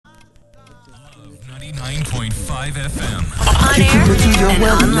99.5 FM. On air and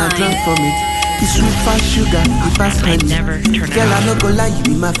online. From it. It's sweet fast sugar, it fast honey. Never turn it Girl, off. I no go lie, you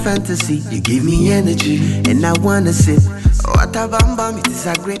be my fantasy. You give me energy, and I wanna sip. What a bam bam, it is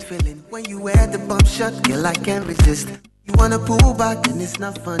a great feeling. When you wear the bump shot, girl, I can't resist. You wanna pull back, and it's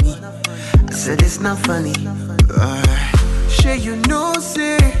not funny. I said it's not funny. Sure, you know,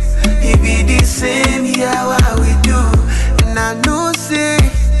 say, it be the same, yeah, what we do. And I know, say,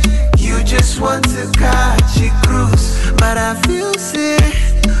 you just want to catch a cruise. But I feel, say,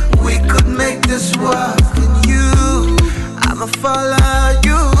 we could make this work. And you, I'ma follow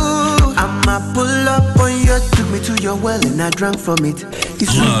you. I'ma pull up on you. Took me to your well and I drank from it.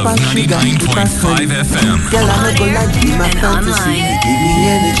 It's Love 99.5 FM. Girl, I no go like you, my fantasy. You give me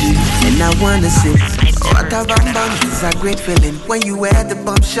energy, and I wanna sip. What a bam bam, it's a great feeling. When you wear the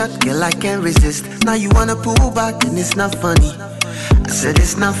bump shot, girl, I can't resist. Now you wanna pull back, and it's not funny. I said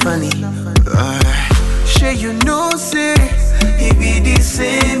it's not funny. Sure, you know, say, it be the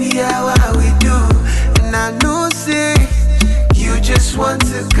same, yeah, what we do. And I know, say, you just want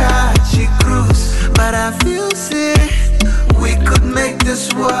to catch a cruise. But I feel, say, we could make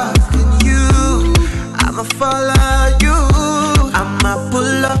this work. And you, I'ma follow you. I'ma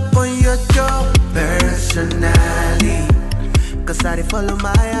pull up on your door personally. Cause I follow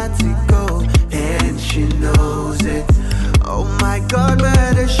my heart to go, and she knows it. Oh my God,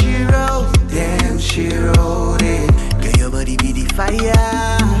 murder she wrote. Damn, she wrote it. Girl, your body be the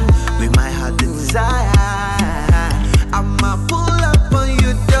fire. With my heart the desire. I'ma pull up on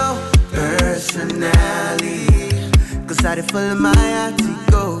you though personally. Cause I follow my heart to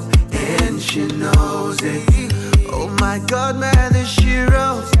go, and she knows it. Oh my God, murder she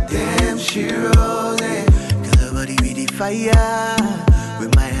wrote. Damn, she wrote it. Girl, your body be the fire.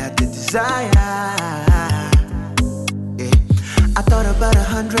 With my heart the desire. I thought about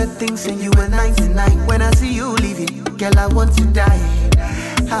 100 things and you were 99. When I see you leaving, girl, I want to die.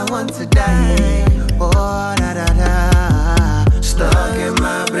 I want to die. Oh, da da da. Stuck in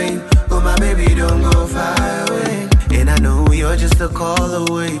my brain. Oh, my baby, don't go far away. And I know you're just a call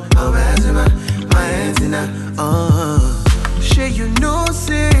away. I'm asking my antenna. Sure, you know,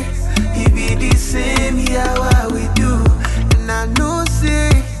 say, it be the same, yeah, what we do. And I know,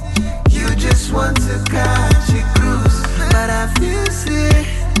 say, you just want to catch a cruise. But I feel, say,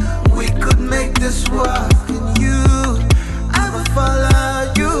 we could make this work. And you, I'ma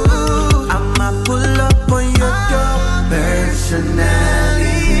follow you. I'ma pull up on your door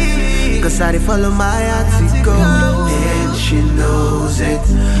personally. Cause I follow my heart to go, and she knows it.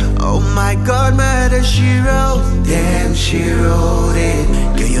 Oh my God, murder she wrote. Damn, she wrote it.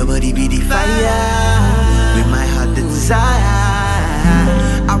 Girl, your body be the fire. With my heart the desire.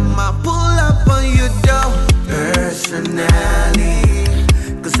 I'ma pull up on you though personally.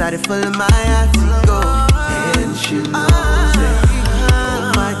 Cause I follow my heart to go, and she knows it.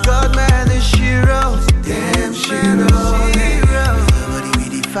 Oh my God, man, that she wrote. Damn, she wrote it. Everybody be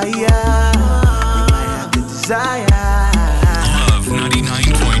the fire. We might have the desire. Love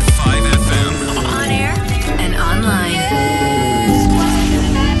 99.5 FM. On air and online.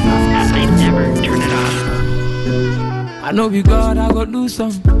 I never turn it off. I know be God, I go do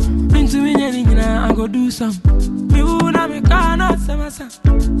some. Into me, I go do some. Me una me cannot say massa.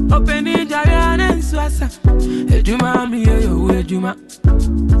 Open the Jarian and Swassa. Ejuma mi yo ejuma.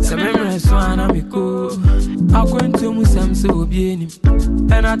 Se me reswana mi ko. I went to Musam so bien.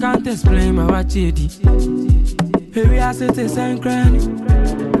 And I can't explain my wachedi. Here I say to Saint Cranny.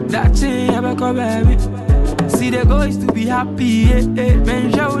 That chain ever come baby. See the goals to be happy.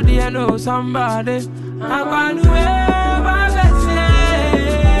 Men show the know somebody. I'm gonna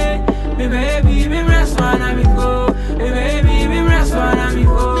me baby, me rest one and me go. Me baby, me rest one and me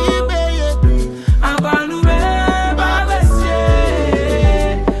go. I'm gonna be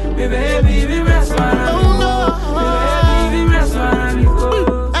me baby, me rest one and me go. Me baby, me rest one and me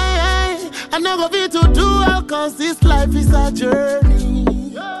go. Hey, I never feel to do all cause this life is a journey.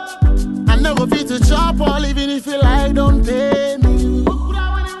 I never feel to chop all even if you like don't pay me.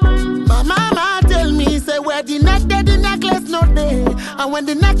 My mama tell me, say where the neck there, the necklace no day. And when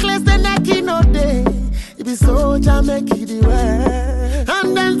the necklace, the necky no day. It be so make it the way.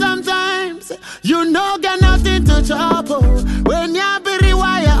 And then sometimes, you know get nothing to chop. When you be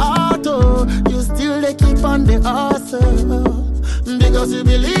rewire auto, you still they keep on the hustle. Because you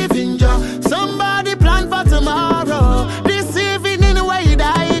believe in job. Somebody plan for tomorrow. This evening where you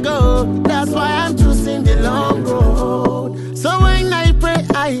die go. That's why I'm choosing the long road. So when I pray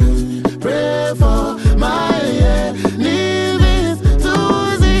for my enemies to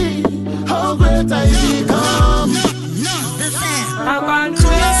see how great I become. I'm gonna be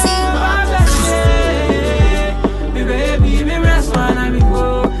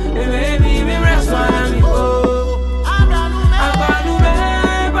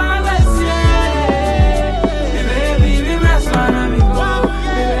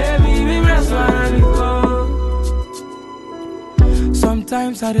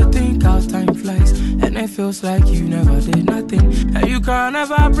Sometimes I think how time flies, and it feels like you never did nothing, and you can't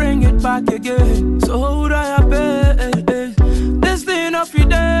ever bring it back again. So hold on your bed. This thing of you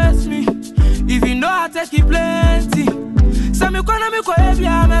dates me. If you know I take it plenty. Some you gonna make whatever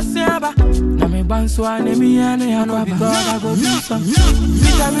I'm a samba. Na me banso ane mi ane I know because I go do some. Me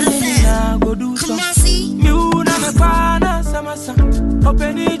I go do some. Me una me pana sama sa.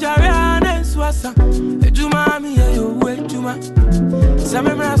 Open it jariane swasa. Ejuma mi yo ejuma. Some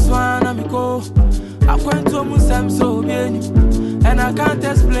me raswana mi ko. I went to Musam so bien, and I can't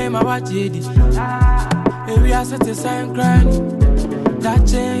explain my what you did. Maybe I set a sign crying. That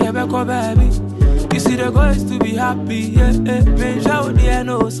chain, you back baby. You see the goal is to be happy, yeah, yeah. Make sure they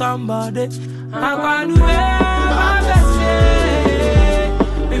know somebody. I'm going to my best,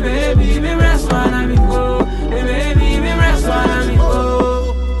 yeah. Baby, me rest one and me go. Baby, me rest one and me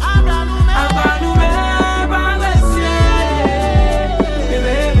go. I'm going to my best, yeah.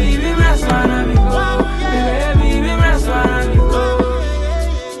 Baby, me rest one and me go. Baby, me rest one and me go.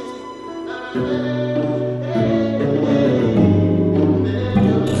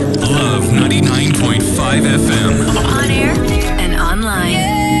 Love 99.5 FM. On air and online.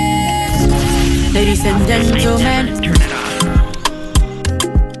 Ladies and gentlemen, Turn it off.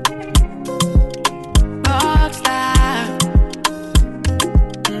 rockstar.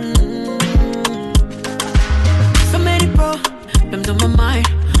 So many problems on my mind,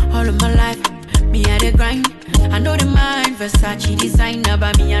 all of my life. Me I the grind. I know the mind, Versace designer,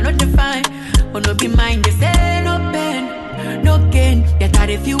 but me I not define. Oh no be mine, they say no pain, no gain. Yet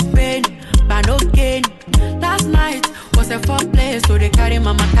I feel pain, but no gain. Last night was a foreplay, so they carry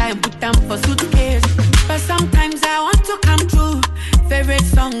my car and put them for suitcase. But sometimes I want to come true. Favorite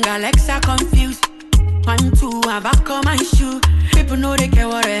song, Alexa confused. 1, 2, I back on my shoe. People know they care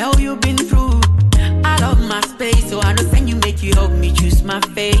what the hell you been through. I love my space, so I know send you make you help me choose my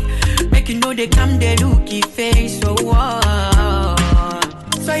fate. Make you know they come, they looky face, so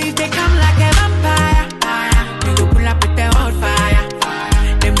so if they come like a vampire, we go pull up with the hot fire.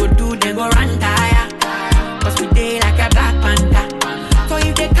 Them go do, them go run tire. Cause we day like a black panther. So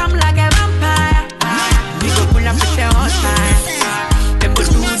if they come like a vampire, we go pull up with the hot fire. Them go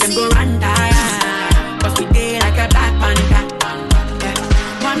do, them go run tire. Cause we day like a black panther. Yeah.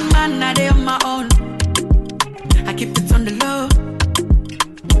 One man, I day on my own. I keep it on the low.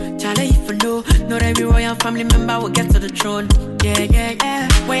 Charlie, if you know, not every royal family member will get to the throne. Yeah, yeah, yeah.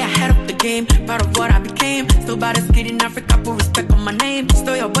 Way ahead of the game, part of what I became. Still by the skid in Africa, put respect on my name.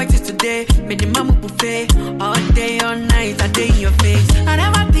 Still your boy till today, made the mama buffet. All day, all night, I day in your face. I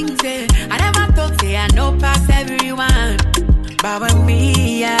never think, say, I never thought, say, I know past everyone. But when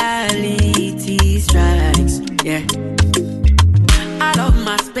reality strikes, yeah. I love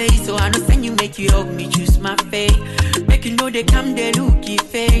my space, so I know send you make you help me choose my fate. Make you know they come, they looky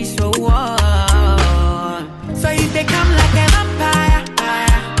face, so so if they come like a vampire,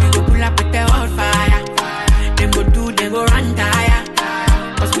 we go pull up with the hot fire. Them go do, them go run tire.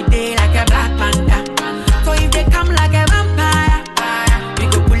 Cause we day like a black panther. So if they come like a vampire, we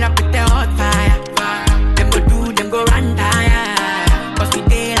go pull up with the hot fire. Them go do, them go run tire. Cause we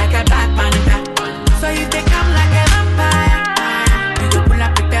day like a black panther. So if they come like a vampire, we go pull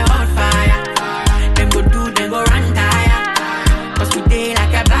up with the hot fire. Them go do, them go run tire. Cause we day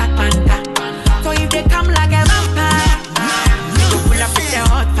like a black panther. So if they come like a vampire, we go pull up with the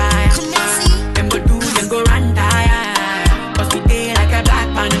hot fire. Them go do, them go run tire. Cause we day like a black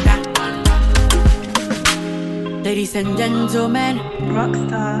panther. Ladies and gentlemen,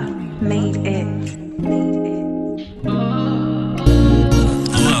 Rockstar made it.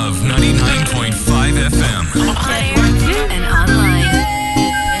 Love 99.5 FM. On air and online.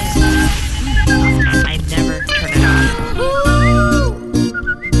 I'd never turn it off.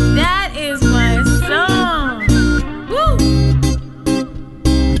 That is my song. Woo!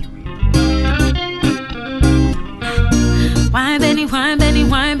 Wine Benny, wine Benny,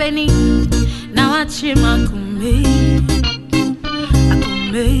 wine Benny. Now I cheer my kumei.